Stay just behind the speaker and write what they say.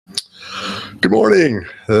Good morning.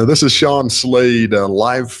 This is Sean Slade,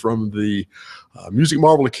 live from the Music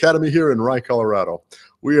Marvel Academy here in Rye, Colorado.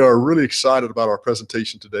 We are really excited about our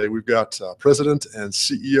presentation today. We've got President and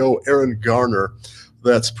CEO Aaron Garner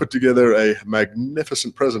that's put together a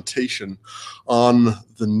magnificent presentation on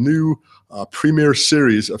the new premier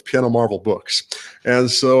series of Piano Marvel books.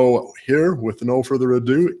 And so here, with no further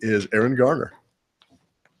ado, is Aaron Garner.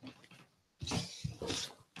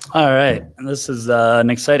 All right, this is an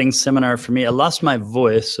exciting seminar for me. I lost my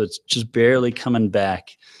voice, so it's just barely coming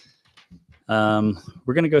back. We're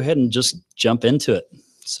going to go ahead and just jump into it.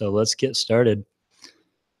 So let's get started.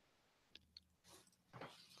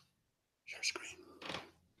 Share screen.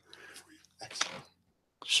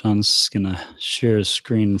 Sean's going to share a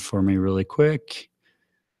screen for me really quick.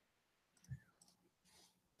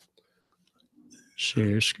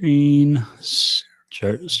 Share screen.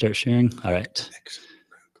 Start sharing. All right.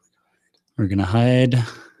 We're going to hide.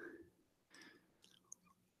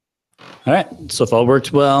 All right, so if all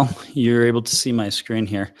worked well, you're able to see my screen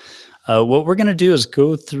here. What we're going to do is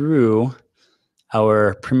go through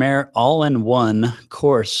our Premier All-in-One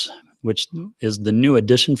course, which is the new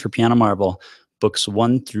edition for Piano Marvel, books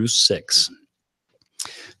 1 through 6.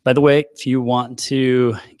 By the way, if you want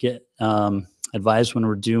to get advised when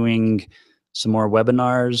we're doing some more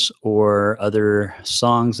webinars or other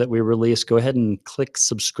songs that we release, go ahead and click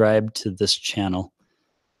subscribe to this channel.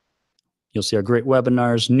 You'll see our great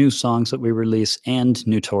webinars, new songs that we release, and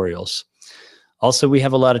new tutorials. Also, we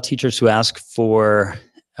have a lot of teachers who ask for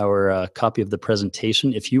our copy of the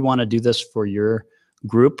presentation. If you want to do this for your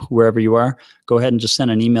group, wherever you are, go ahead and just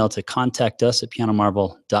send an email to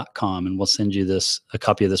contactus@pianomarvel.com, and we'll send you a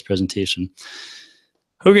copy of this presentation.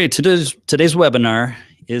 Okay, today's webinar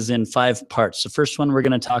is in 5 parts. The first one, we're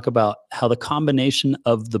going to talk about how the combination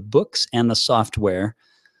of the books and the software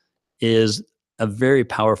is a very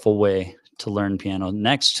powerful way to learn piano.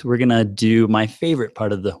 Next, we're going to do my favorite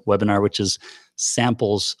part of the webinar, which is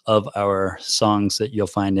samples of our songs that you'll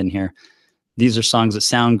find in here. These are songs that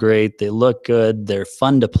sound great, they look good, they're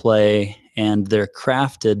fun to play, and they're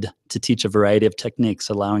crafted to teach a variety of techniques,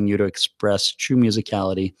 allowing you to express true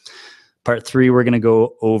musicality. Part 3, we're going to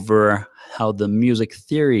go over how the music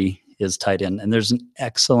theory is tied in. And there's an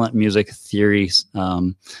excellent music theory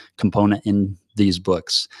component in these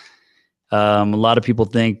books. A lot of people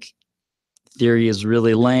think theory is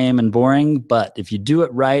really lame and boring, but if you do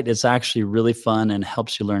it right, it's actually really fun and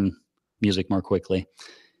helps you learn music more quickly.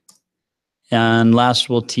 And last,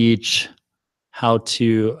 we'll teach how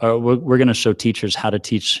to, we're going to show teachers how to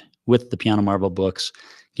teach with the Piano Marvel books,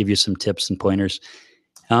 give you some tips and pointers.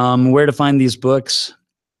 Where to find these books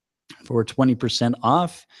for 20%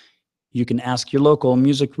 off. You can ask your local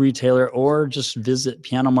music retailer or just visit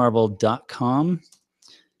pianomarvel.com.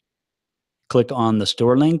 Click on the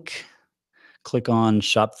store link, click on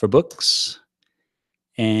shop for books,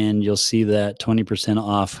 and you'll see that 20%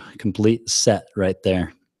 off complete set right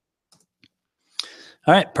there.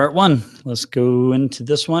 All right, part 1. Let's go into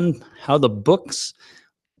this one. How the books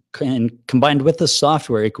combined with the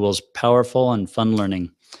software equals powerful and fun learning.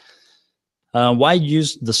 Why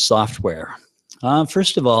use the software?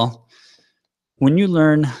 First of all, when you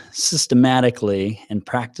learn systematically and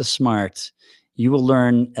practice smart, you will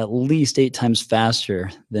learn at least 8 times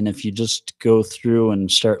faster than if you just go through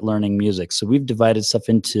and start learning music. So we've divided stuff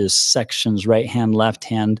into sections: right hand, left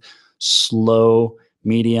hand, slow,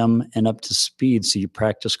 medium, and up to speed, so you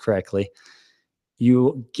practice correctly.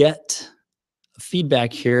 You get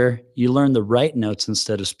feedback here. You learn the right notes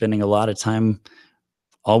instead of spending a lot of time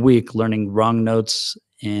all week learning wrong notes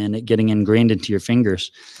and it getting ingrained into your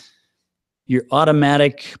fingers. Your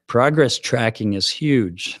automatic progress tracking is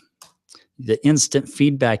huge. The instant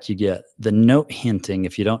feedback you get, the note hinting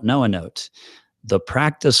if you don't know a note, the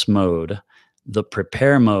practice mode, the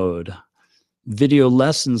prepare mode, video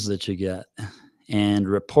lessons that you get, and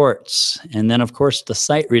reports. And then, of course, the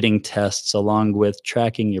sight reading tests, along with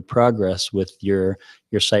tracking your progress with your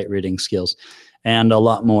sight reading skills, and a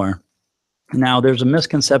lot more. Now, there's a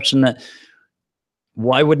misconception that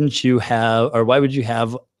why would you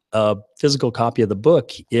have a physical copy of the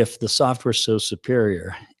book if the software is so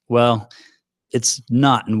superior? Well, it's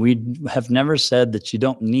not, and we have never said that you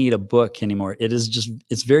don't need a book anymore.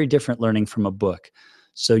 It's very different learning from a book.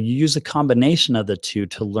 So you use a combination of the two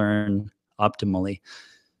to learn optimally.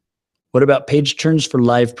 What about page turns for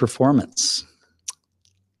live performance?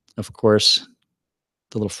 Of course,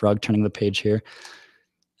 the little frog turning the page here.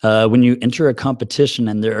 When you enter a competition,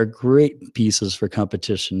 and there are great pieces for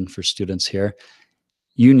competition for students here,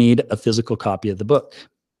 you need a physical copy of the book.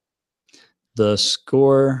 The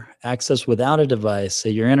score access without a device, say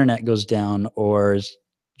your internet goes down or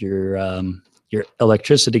your your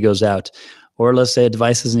electricity goes out, or let's say a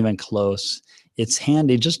device isn't even close, it's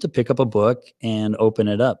handy just to pick up a book and open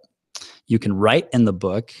it up. You can write in the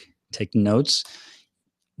book, take notes.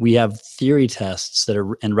 We have theory tests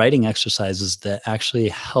and writing exercises that actually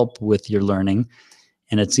help with your learning.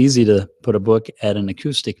 And it's easy to put a book at an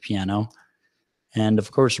acoustic piano. And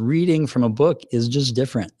of course, reading from a book is just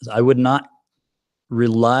different. I would not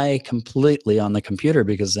rely completely on the computer,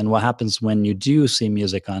 because then what happens when you do see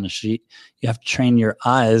music on a sheet, you have to train your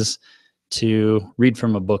eyes to read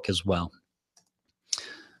from a book as well.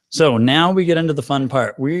 So now we get into the fun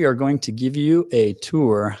part. We are going to give you a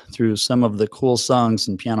tour through some of the cool songs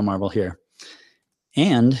in Piano Marvel here.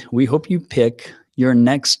 And we hope you pick your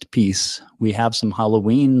next piece. We have some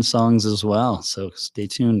Halloween songs as well, so stay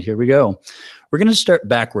tuned. Here we go. We're going to start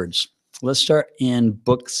backwards. Let's start in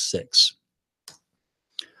book 6.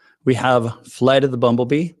 We have Flight of the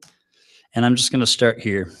Bumblebee, and I'm just going to start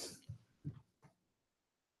here.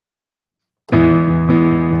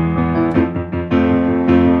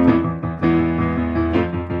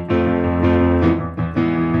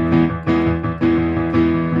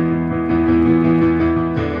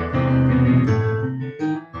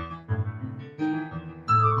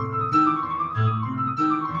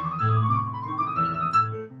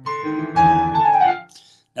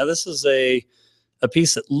 Now this is a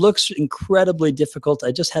piece that looks incredibly difficult.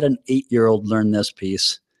 I just had an 8-year-old learn this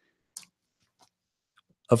piece.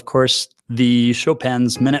 Of course, the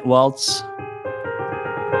Chopin's Minute Waltz.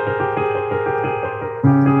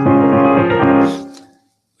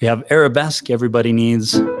 We have Arabesque, everybody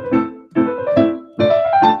needs.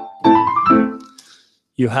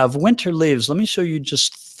 You have Winter Leaves. Let me show you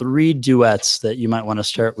just 3 duets that you might want to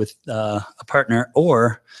start with a partner,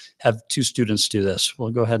 or have 2 students do this.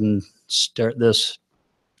 We'll go ahead and start this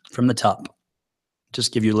from the top.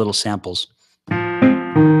 Just give you little samples.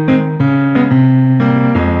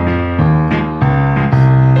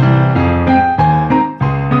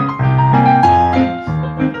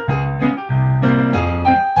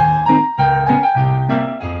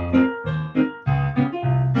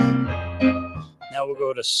 Now we'll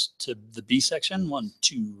go to the B section. 1,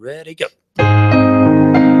 2, ready, go.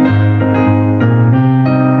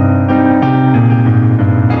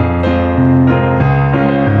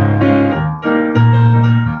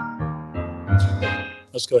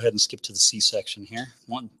 Let's go ahead and skip to the C section here.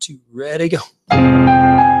 1, 2, ready, go.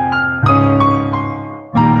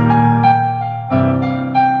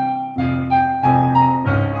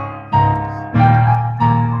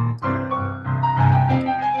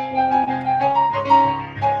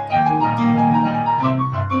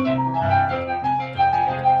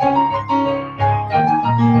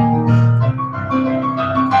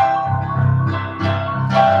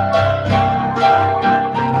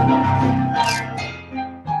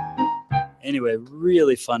 Anyway,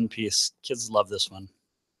 really fun piece. Kids love this one.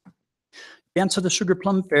 Dance of the Sugar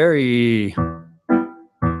Plum Fairy.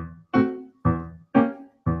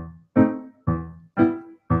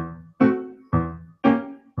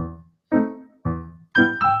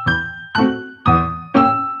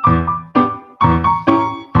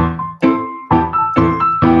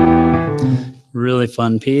 Really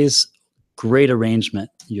fun piece. Great arrangement.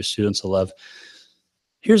 Your students will love.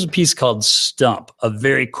 Here's a piece called Stump, a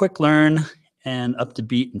very quick learn and up to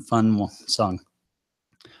beat and fun song.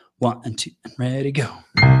 1 and 2 and ready, go.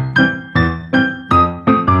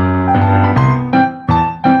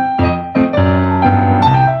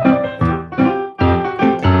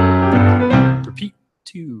 Repeat,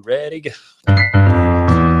 2, ready, go.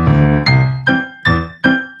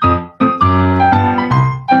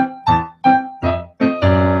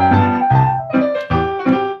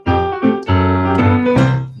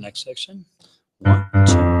 Next section. 1,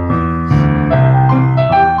 2.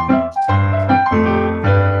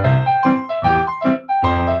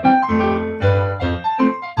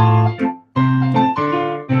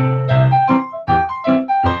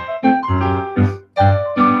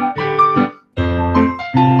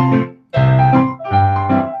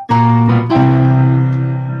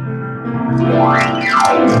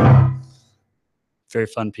 Very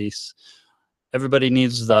fun piece. Everybody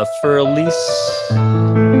needs the Fur-Elise.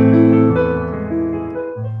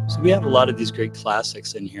 So we have a lot of these great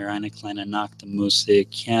classics in here. Eine kleine Nachtmusik,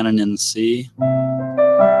 Canon in C.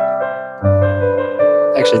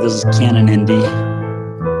 Actually, this is Canon in D.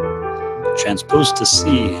 Transposed to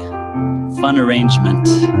C. Fun arrangement.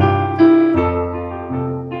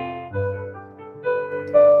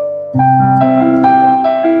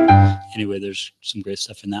 Anyway, there's some great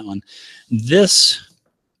stuff in that one. This,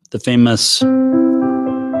 the famous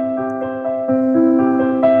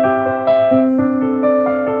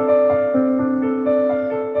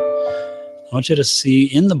I want you to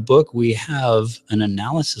see in the book, we have an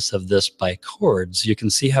analysis of this by chords. You can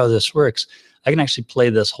see how this works. I can actually play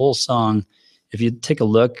this whole song. If you take a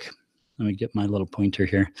look, let me get my little pointer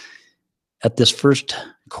here. At this first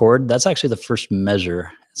chord, that's actually the first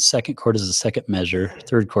measure. Second chord is the second measure,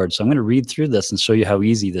 third chord. So I'm going to read through this and show you how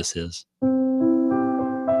easy this is.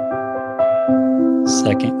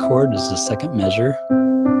 Second chord is the second measure.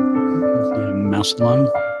 Mouse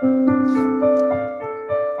along.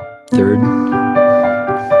 Third.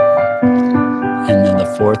 And then the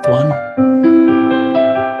fourth one.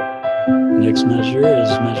 Next measure is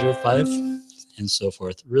measure 5, and so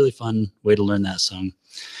forth. Really fun way to learn that song.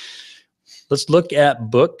 Let's look at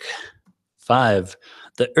book 5,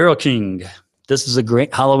 The Earl King. This is a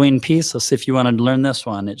great Halloween piece. Let's see if you want to learn this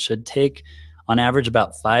one. It should take, on average,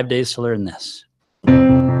 about 5 days to learn this.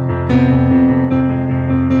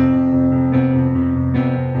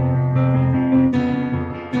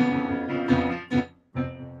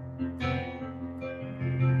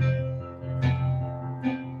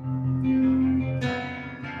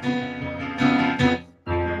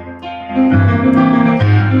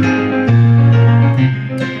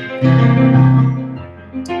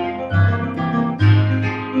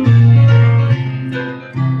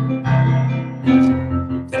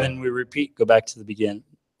 Repeat, go back to the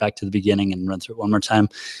beginning and run through it one more time.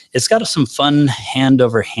 It's got some fun hand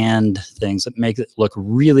over hand things that make it look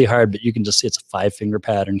really hard, but you can just see it's a 5-finger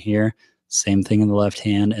pattern here. Same thing in the left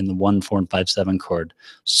hand and the 1, 4, and 5, 7 chord.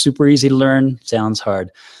 Super easy to learn, sounds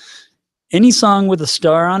hard. Any song with a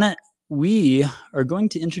star on it, we are going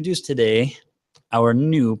to introduce today our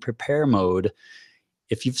new prepare mode.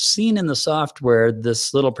 If you've seen in the software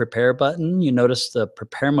this little prepare button, you notice the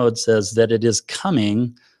prepare mode says that it is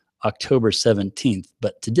coming October 17th.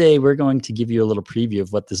 But today we're going to give you a little preview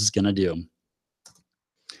of what this is going to do.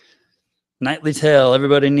 Nightly Tale.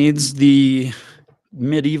 Everybody needs the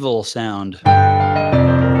medieval sound.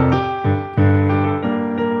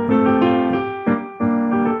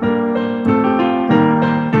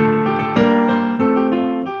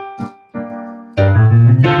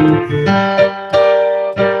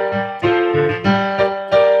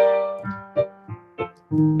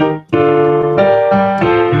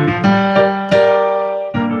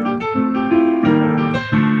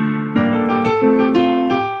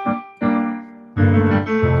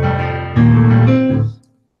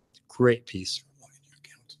 Great piece.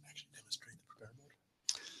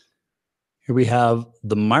 Here we have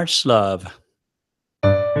the March Slav.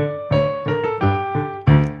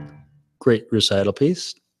 Great recital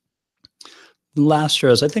piece. Last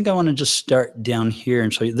rows. I think I want to just start down here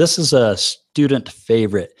and show you. This is a student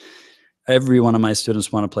favorite. Every one of my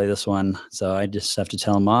students want to play this one. So I just have to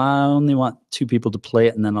tell them I only want 2 people to play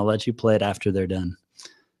it, and then I'll let you play it after they're done.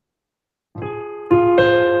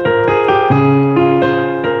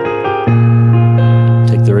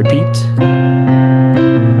 Take the repeat.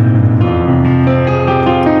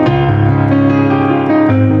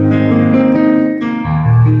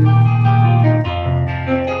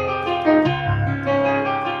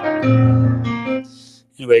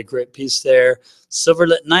 Anyway, great piece there.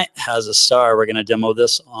 Silverlit Night has a star. We're going to demo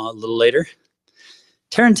this a little later.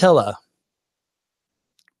 Tarantella.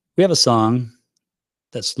 We have a song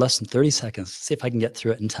that's less than 30 seconds. Let's see if I can get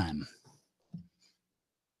through it in time.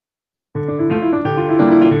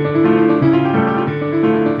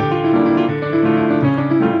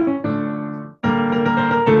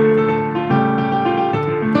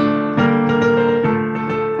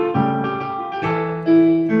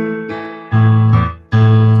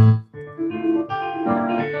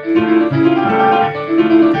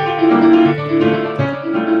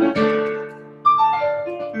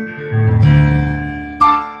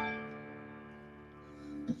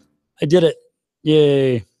 I did it.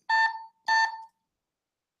 Yay.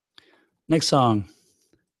 Next song.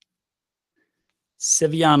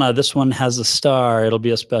 Seviana. This one has a star. It'll be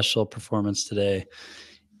a special performance today.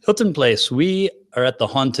 Hilton Place. We are at the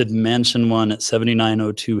Haunted Mansion one at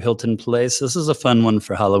 7902 Hilton Place. This is a fun one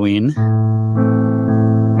for Halloween.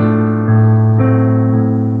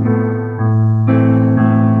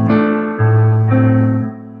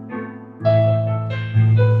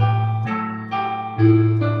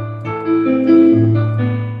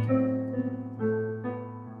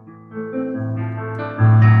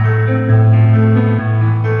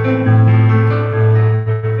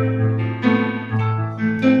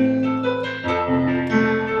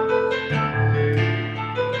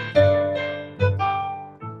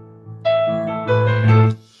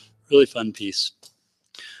 Really fun piece.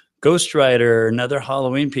 Ghost Rider, another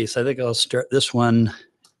Halloween piece. I think I'll start this one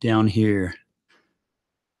down here.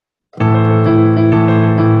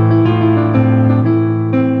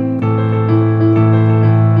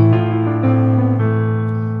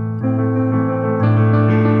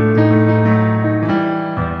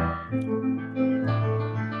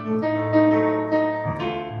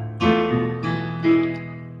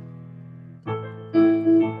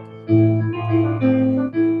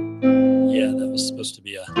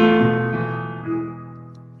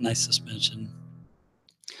 Nice suspension.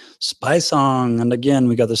 Spy Song, and again,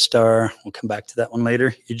 we got the star. We'll come back to that one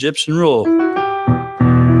later. Egyptian Rule.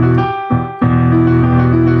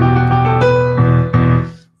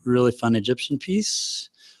 Really fun Egyptian piece.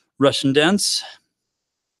 Russian Dance.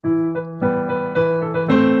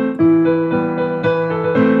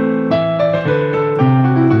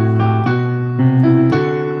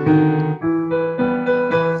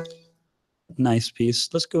 Nice piece.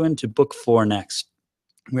 Let's go into book 4 next.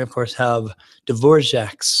 We, of course, have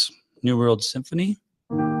Dvorak's New World Symphony.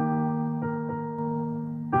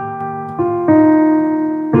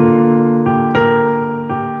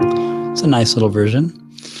 It's a nice little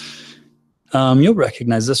version. You'll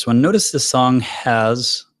recognize this one. Notice this song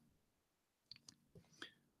has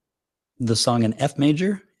the song in F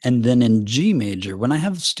major and then in G major. When I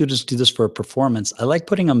have students do this for a performance, I like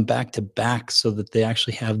putting them back to back so that they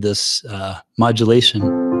actually have this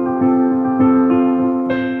modulation.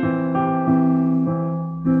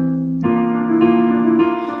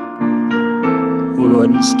 We'll go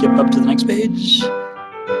ahead and skip up to the next page.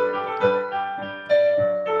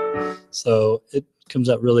 So it comes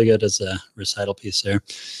out really good as a recital piece there.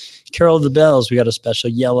 Carol of the Bells, we got a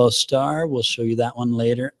special yellow star. We'll show you that one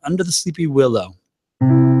later. Under the Sleepy Willow.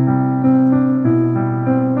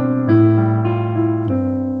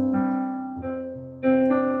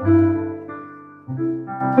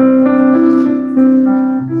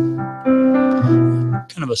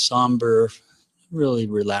 Kind of a somber, really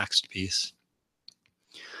relaxed piece.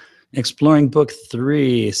 Exploring book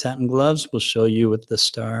 3, Satin Gloves, we'll show you with the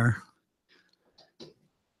star.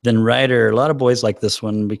 Then Rider, a lot of boys like this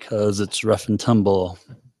one because it's rough and tumble.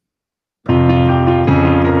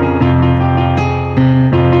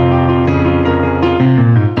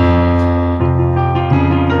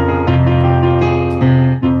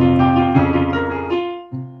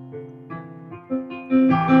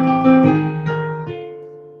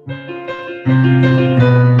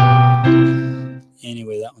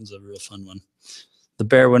 Anyway, that one's a real fun one. The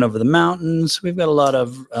Bear Went Over the Mountains. We've got a lot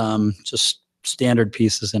of just standard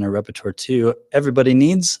pieces in our repertoire too. Everybody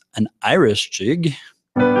Needs an Irish Jig.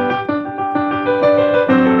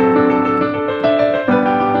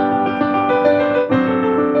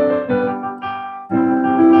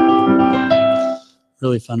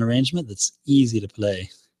 Really fun arrangement that's easy to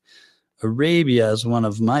play. Arabia is one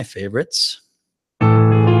of my favorites.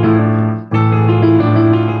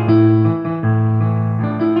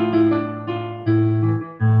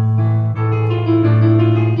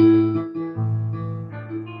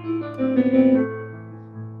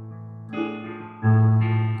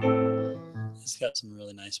 It's got some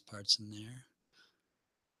really nice parts in there.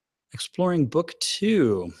 Exploring book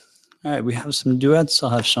 2. All right, we have some duets. I'll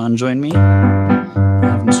have Sean join me. I'll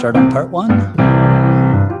have him start on part 1.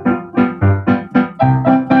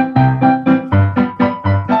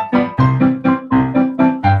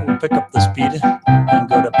 We'll pick up the speed and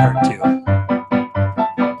go to part 2.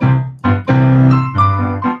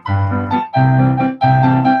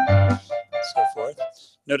 So forth.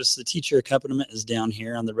 Notice the teacher accompaniment is down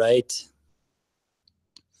here on the right.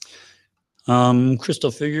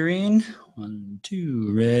 Crystal figurine. 1,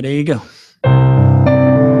 2, ready, go.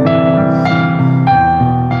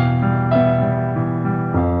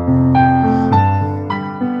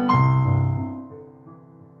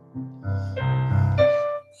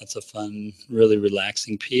 That's a fun, really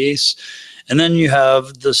relaxing piece. And then you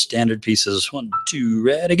have the standard pieces. 1, 2,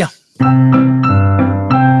 ready, go.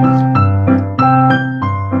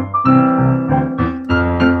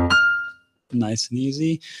 Nice and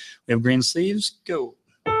easy. We have green sleeves. Go.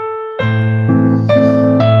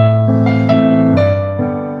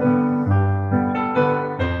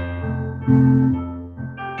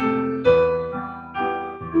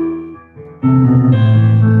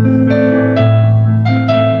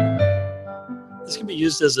 This can be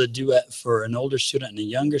used as a duet for an older student and a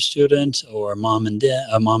younger student, or mom and dad,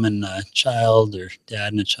 a mom and a child, or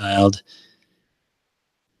dad and a child.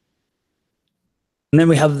 And then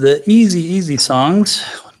we have the easy songs.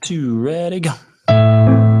 1, 2, ready, go.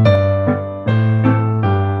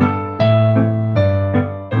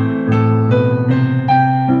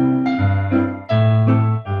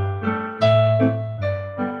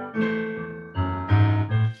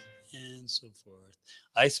 And so forth.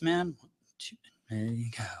 Iceman. 1, 2,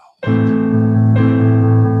 ready, go.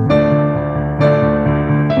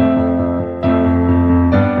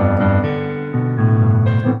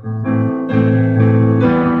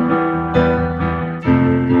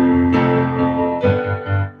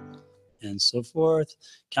 And so forth.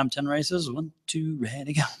 Count 10 races. 1, 2,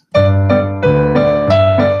 ready, go.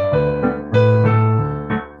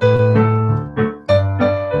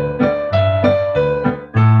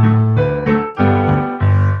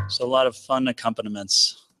 So a lot of fun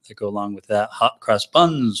accompaniments that go along with that. Hot cross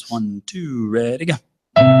buns. 1, 2, ready, go.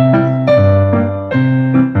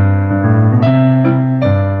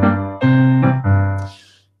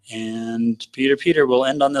 And Peter will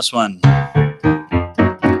end on this one. Part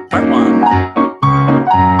 1.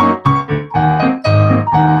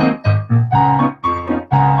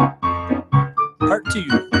 Part 2.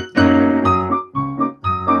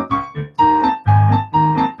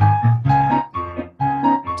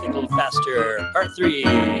 Take a little faster. Part 3.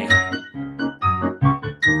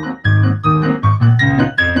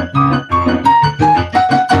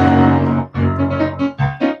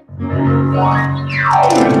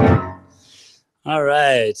 All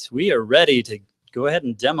right, we are ready to go ahead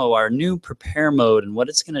and demo our new prepare mode and what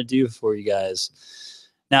it's going to do for you guys.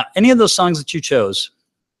 Now, any of those songs that you chose,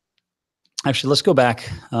 actually, let's go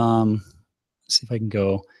back. Let's see if I can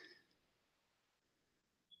go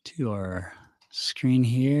to our screen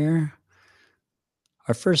here.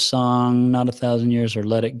 Our first song, Not a Thousand Years or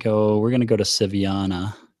Let It Go, we're going to go to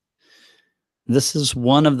Siviana. This is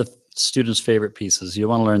one of the students' favorite pieces. You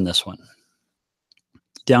want to learn this one.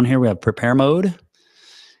 Down here we have prepare mode.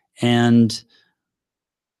 And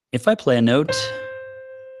if I play a note,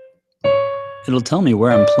 it'll tell me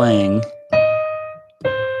where I'm playing.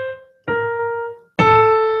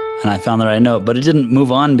 And I found the right note, but it didn't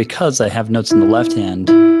move on because I have notes in the left hand.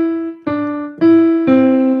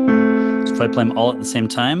 So if I play them all at the same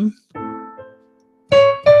time,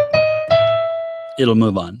 it'll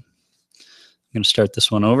move on. I'm going to start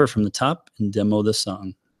this one over from the top and demo this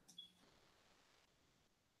song.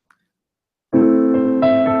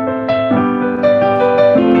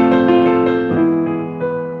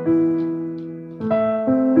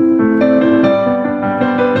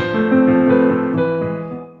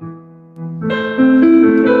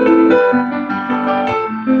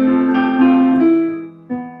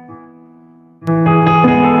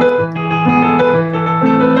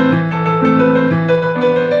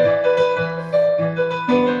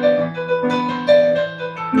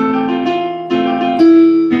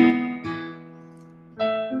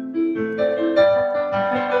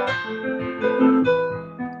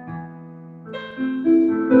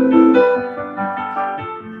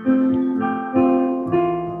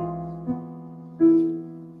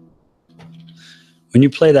 When you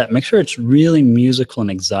play that, make sure it's really musical and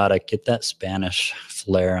exotic. Get that Spanish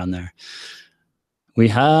flair on there. We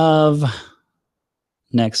have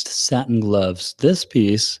next Satin Gloves. This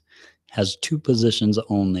piece has 2 positions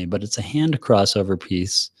only, but it's a hand crossover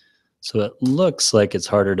piece. So it looks like it's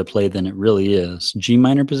harder to play than it really is. G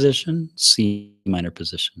minor position, C minor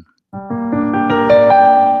position.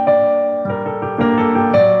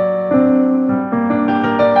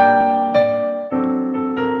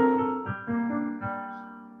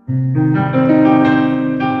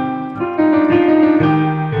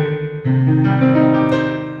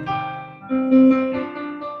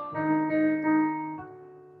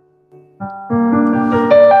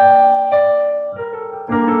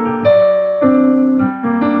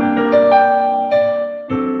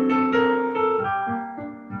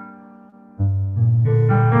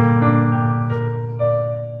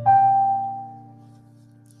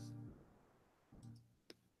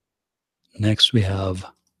 Next, we have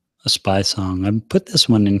a spy song. I put this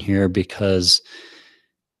one in here because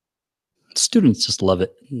students just love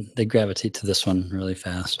it. They gravitate to this one really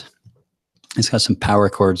fast. It's got some power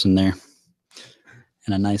chords in there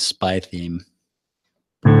and a nice spy theme.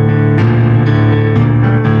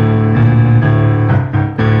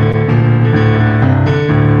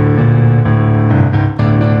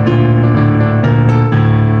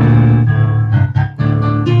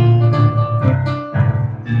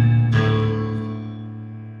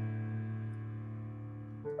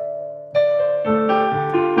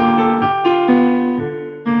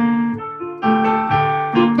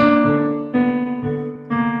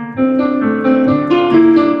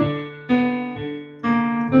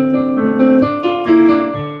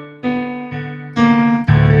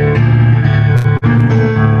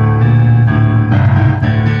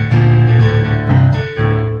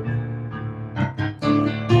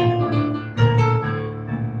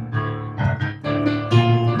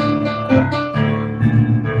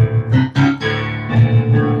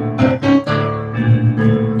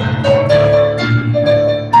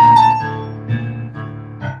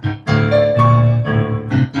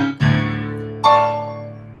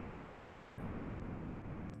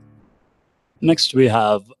 Next, we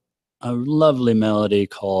have a lovely melody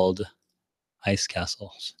called Ice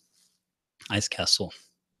Castles. Ice Castle.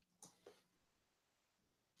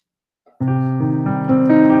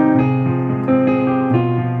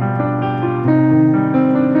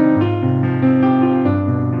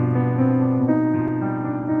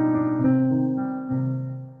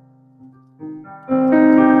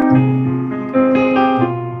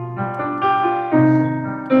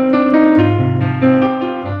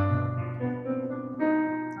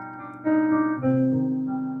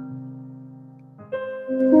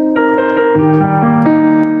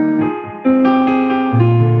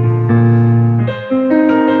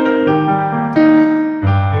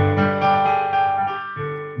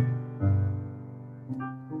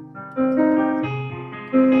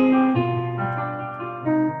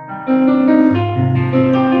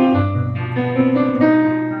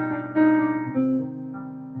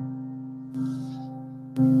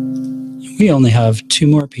 We only have two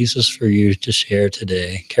more pieces for you to share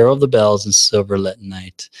today. Carol of the Bells and Silverlit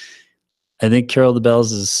Night. I think Carol of the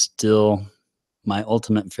Bells is still my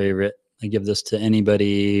ultimate favorite. I give this to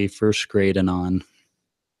anybody first grade and on.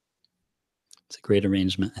 It's a great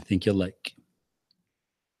arrangement. I think you'll like.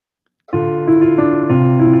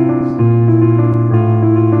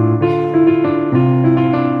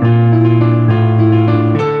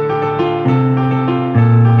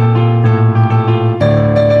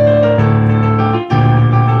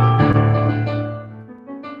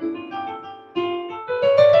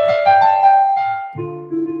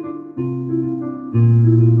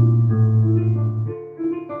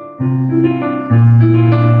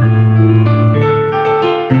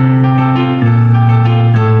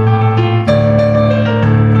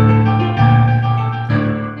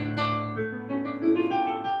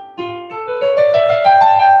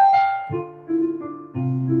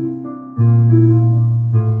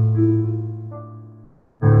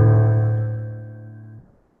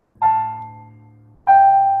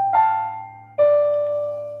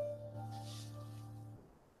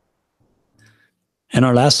 And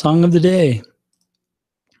our last song of the day,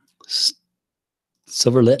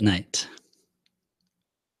 Silverlit Night.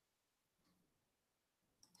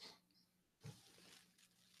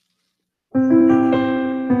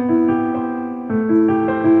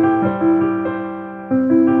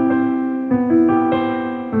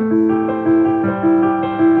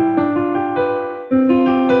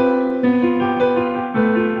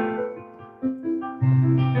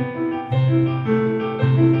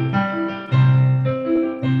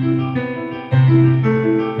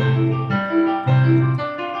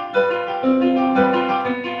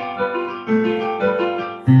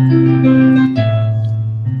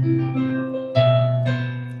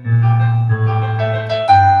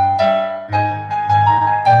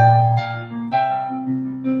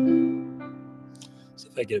 See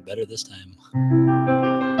if I get it better this time.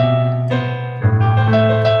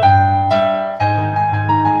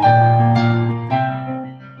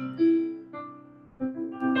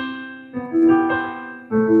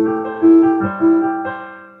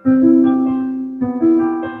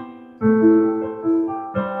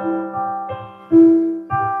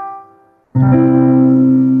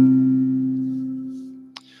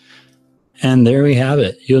 And there we have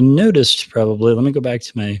it. You'll notice probably, let me go back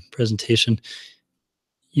to my presentation.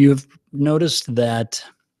 You've noticed that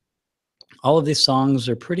all of these songs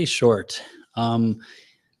are pretty short.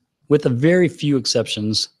 With a very few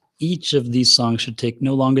exceptions, each of these songs should take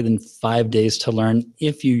no longer than 5 days to learn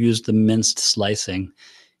if you use the minced slicing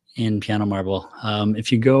in Piano Marble.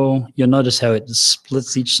 If you go, you'll notice how it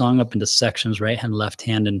splits each song up into sections, right hand, left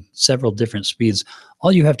hand, and several different speeds.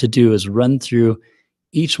 All you have to do is run through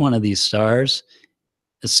each one of these stars.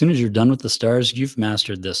 As soon as you're done with the stars, you've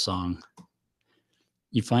mastered this song.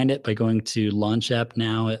 You find it by going to Launch App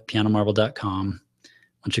Now at pianomarble.com.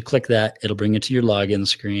 Once you click that, it'll bring you to your login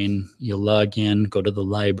screen. You'll log in, go to the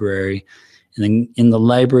library, and then in the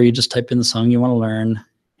library, just type in the song you want to learn,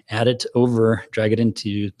 add it over, drag it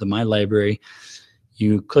into the My Library.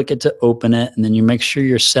 You click it to open it, and then you make sure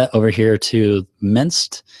you're set over here to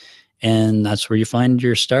minced, and that's where you find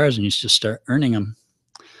your stars, and you just start earning them.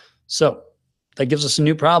 So that gives us a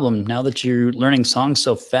new problem. Now that you're learning songs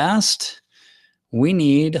so fast, we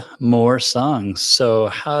need more songs. So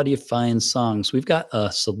how do you find songs? We've got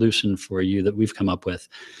a solution for you that we've come up with.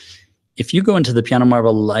 If you go into the Piano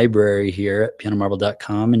Marble library here at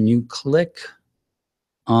pianomarble.com and you click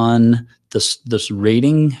on this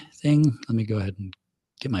rating thing, let me go ahead and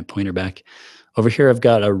get my pointer back. Over here, I've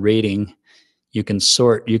got a rating. You can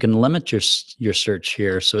sort, you can limit your search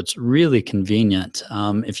here. So it's really convenient.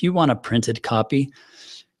 If you want a printed copy,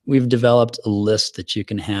 we've developed a list that you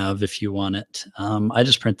can have if you want it. I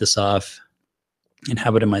just print this off and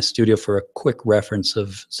have it in my studio for a quick reference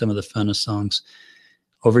of some of the funnest songs.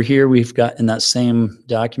 Over here, we've got in that same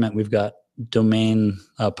document, we've got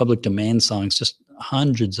public domain songs, just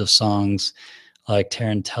hundreds of songs like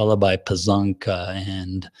Tarantella by Pazanka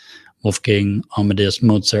and Wolfgang Amadeus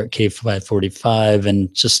Mozart K545,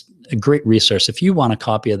 and just a great resource. If you want a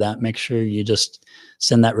copy of that, make sure you just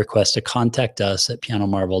send that request to contact us at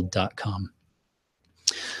pianomarble.com.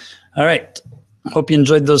 All right. Hope you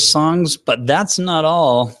enjoyed those songs, but that's not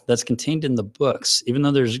all that's contained in the books. Even though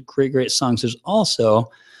there's great songs, there's also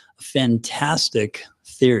a fantastic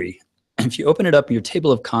theory. If you open it up in your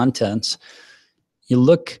table of contents,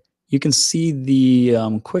 you can see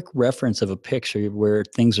the quick reference of a picture where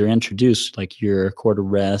things are introduced, like your chord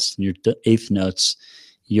arrest and your eighth notes,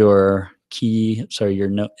 your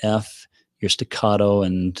note F, your staccato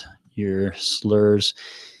and your slurs.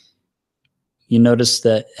 You notice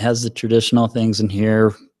that it has the traditional things in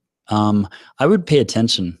here. I would pay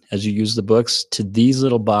attention as you use the books to these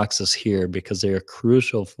little boxes here because they are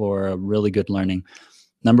crucial for a really good learning.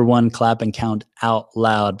 Number one, clap and count out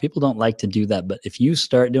loud. People don't like to do that, but if you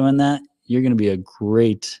start doing that, you're going to be a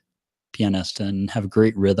great pianist and have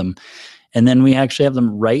great rhythm. And then we actually have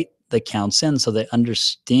them write the counts in so they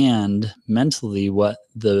understand mentally what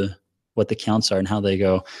the counts are and how they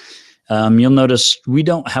go. You'll notice we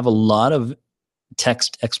don't have a lot of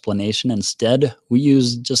text explanation. Instead, we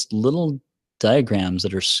use just little diagrams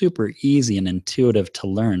that are super easy and intuitive to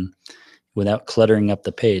learn without cluttering up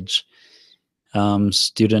the page.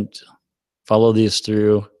 Student, follow these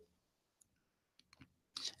through.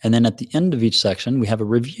 And then at the end of each section, we have a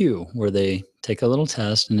review where they take a little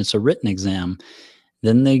test and it's a written exam.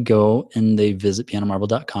 Then they go and they visit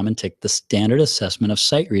pianomarble.com and take the standard assessment of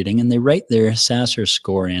sight reading, and they write their Sasser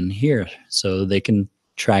score in here so they can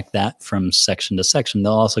track that from section to section.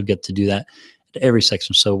 They'll also get to do that at every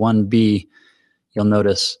section. So 1B, you'll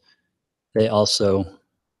notice they also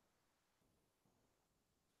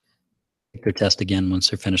take their test again once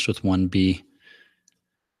they're finished with 1B.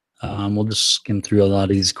 We'll just skim through a lot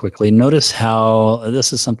of these quickly. Notice how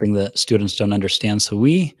this is something that students don't understand. So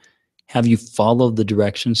we have you follow the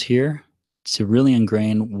directions here to really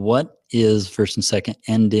ingrain what is first and second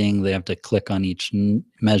ending. They have to click on each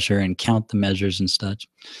measure and count the measures and such.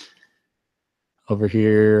 Over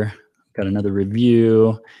here, got another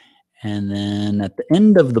review. And then at the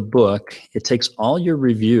end of the book, it takes all your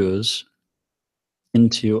reviews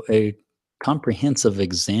into a comprehensive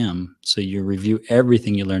exam. So you review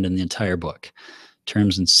everything you learned in the entire book.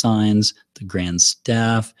 Terms and signs, the grand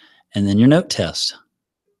staff, and then your note test.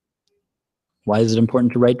 Why is it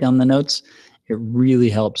important to write down the notes? It really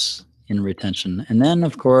helps in retention. And then,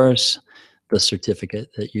 of course, the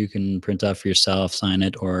certificate that you can print off for yourself, sign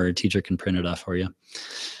it, or a teacher can print it off for you.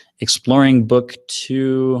 Exploring book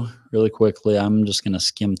 2, really quickly, I'm just going to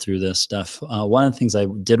skim through this stuff. One of the things I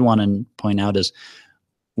did want to point out is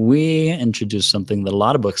we introduced something that a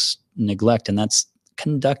lot of books neglect, and that's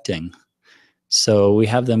conducting. So we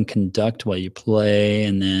have them conduct while you play,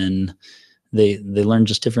 and then they learn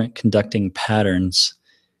just different conducting patterns.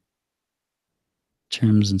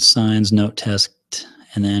 Terms and signs, note test,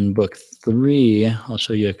 and then book 3, I'll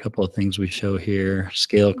show you a couple of things we show here.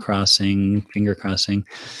 Scale crossing, finger crossing.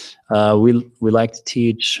 We like to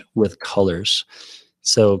teach with colors.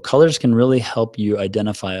 So colors can really help you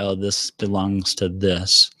identify, oh, this belongs to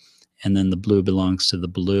this, and then the blue belongs to the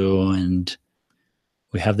blue, and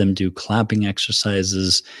we have them do clapping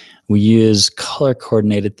exercises. We use color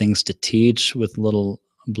coordinated things to teach with a little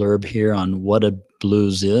blurb here on what a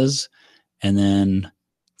blues is. And then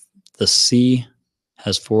the C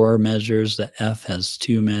has 4 measures, the F has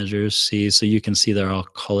 2 measures, C. So you can see they're all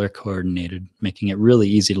color coordinated, making it really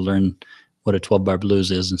easy to learn what a 12-bar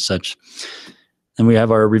blues is and such. Then we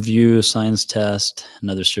have our review, science test,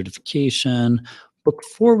 another certification. Book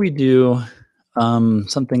 4, we do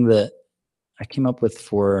something that I came up with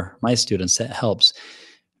for my students that helps.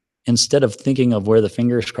 Instead of thinking of where the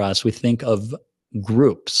fingers cross, we think of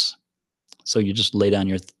groups. So you just lay down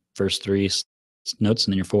your first 3 notes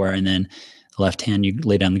and then your 4, and then the left hand you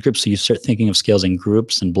lay down the groups. So you start thinking of scales in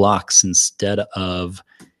groups and blocks instead of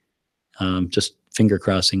just finger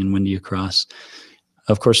crossing and when do you cross.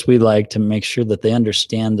 Of course, we like to make sure that they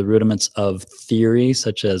understand the rudiments of theory,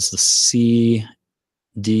 such as the C,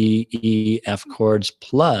 D, E, F chords,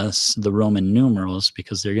 plus the Roman numerals,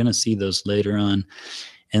 because they're going to see those later on.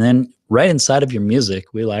 And then right inside of your music,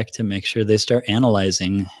 we like to make sure they start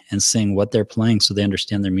analyzing and seeing what they're playing so they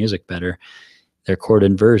understand their music better, their chord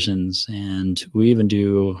inversions. And we even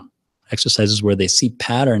do exercises where they see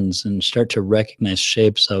patterns and start to recognize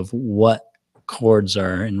shapes of what chords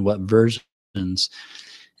are in what versions.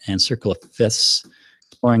 And circle of fifths.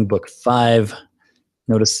 Exploring book 5,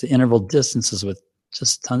 notice the interval distances with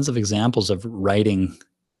just tons of examples of writing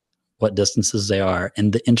what distances they are,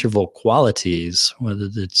 and the interval qualities, whether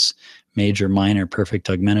it's major, minor, perfect,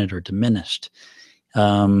 augmented, or diminished.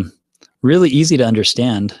 Really easy to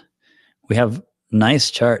understand. We have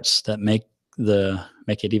nice charts that make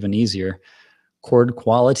it even easier. Chord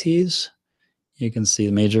qualities, you can see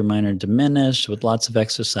the major, minor, diminished with lots of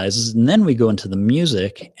exercises. And then we go into the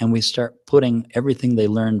music and we start putting everything they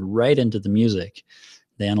learned right into the music.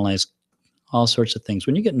 They analyze all sorts of things.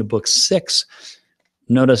 When you get into book 6,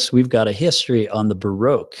 notice we've got a history on the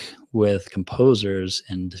Baroque with composers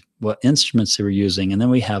and what instruments they were using. And then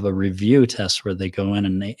we have a review test where they go in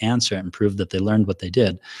and they answer it and prove that they learned what they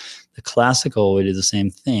did. The classical, we do the same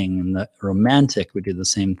thing. And the romantic, we do the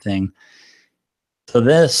same thing. So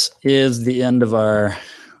this is the end of our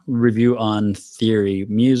review on theory.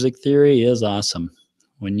 Music theory is awesome.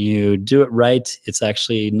 When you do it right, it's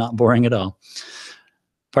actually not boring at all.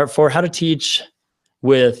 Part 4, how to teach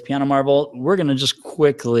with Piano Marvel. We're going to just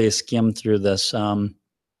quickly skim through this.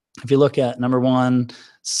 If you look at number 1,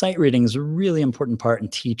 sight reading is a really important part in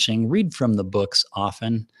teaching. Read from the books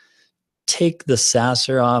often. Take the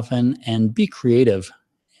sasser often and be creative.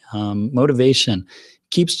 Motivation.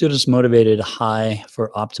 Keep students motivated high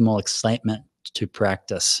for optimal excitement to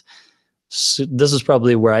practice. So this is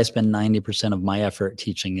probably where I spend 90% of my effort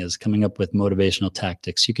teaching, is coming up with motivational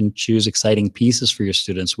tactics. You can choose exciting pieces for your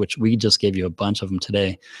students, which we just gave you a bunch of them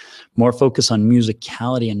today. More focus on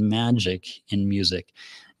musicality and magic in music.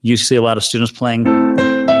 You see a lot of students playing.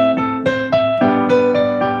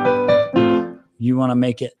 You want to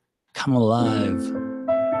make it come alive.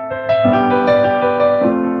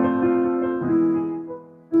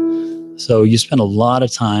 So you spend a lot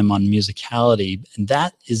of time on musicality, and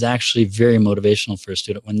that is actually very motivational for a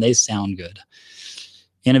student when they sound good.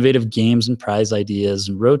 Innovative games and prize ideas,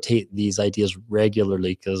 and rotate these ideas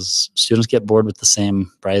regularly because students get bored with the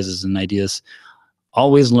same prizes and ideas.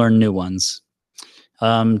 Always learn new ones.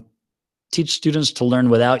 Teach students to learn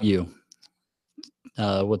without you.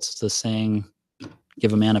 What's the saying?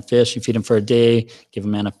 Give a man a fish, you feed him for a day. Teach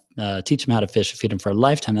him how to fish, you feed him for a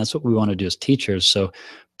lifetime. That's what we want to do as teachers. So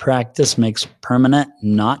practice makes permanent,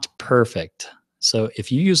 not perfect. So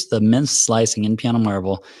if you use the mince slicing in Piano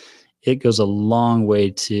Marvel, it goes a long way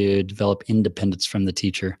to develop independence from the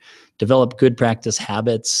teacher. Develop good practice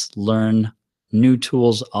habits, learn new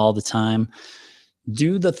tools all the time.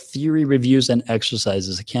 Do the theory reviews and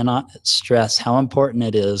exercises. I cannot stress how important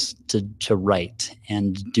it is to write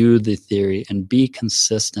and do the theory and be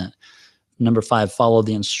consistent. Number 5, follow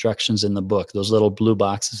the instructions in the book, those little blue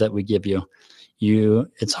boxes that we give you.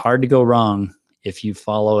 It's hard to go wrong if you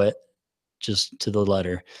follow it just to the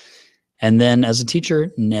letter. And then as a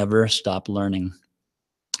teacher, never stop learning.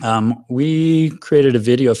 We created a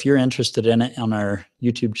video, if you're interested in it, on our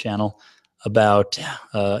YouTube channel about,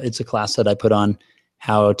 it's a class that I put on,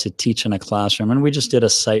 how to teach in a classroom. And we just did a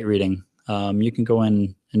sight reading. You can go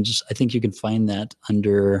in and I think you can find that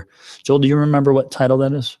under, Joel, do you remember what title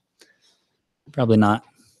that is? Probably not.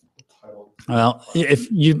 Well,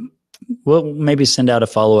 we'll maybe send out a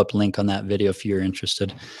follow-up link on that video if you're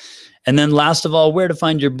interested. And then last of all, where to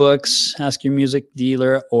find your books. Ask your music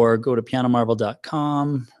dealer or go to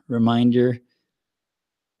pianomarvel.com. Reminder.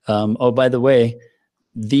 Oh, by the way,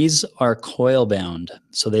 these are coil bound,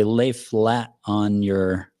 so they lay flat on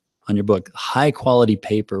your book. High quality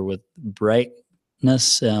paper with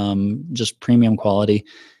brightness, just premium quality.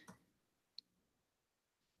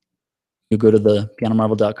 You go to the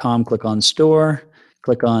pianomarvel.com, click on store,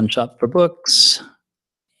 click on shop for books,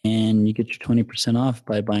 and you get your 20% off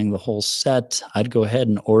by buying the whole set. I'd go ahead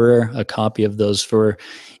and order a copy of those for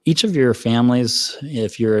each of your families.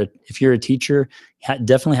 If you're a teacher,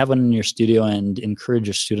 definitely have one in your studio and encourage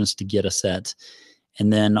your students to get a set.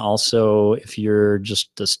 And then also, if you're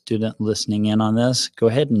just a student listening in on this, go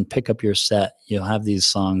ahead and pick up your set. You'll have these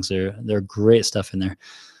songs. They're great stuff in there.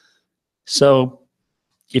 So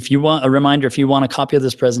if you want a reminder, if you want a copy of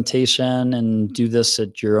this presentation and do this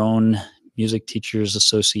at your own Music Teachers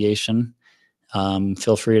Association,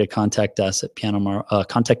 feel free to contact us at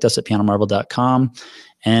pianomarvel.com.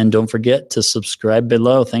 And don't forget to subscribe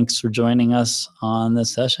below. Thanks for joining us on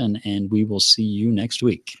this session, and we will see you next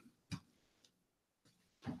week.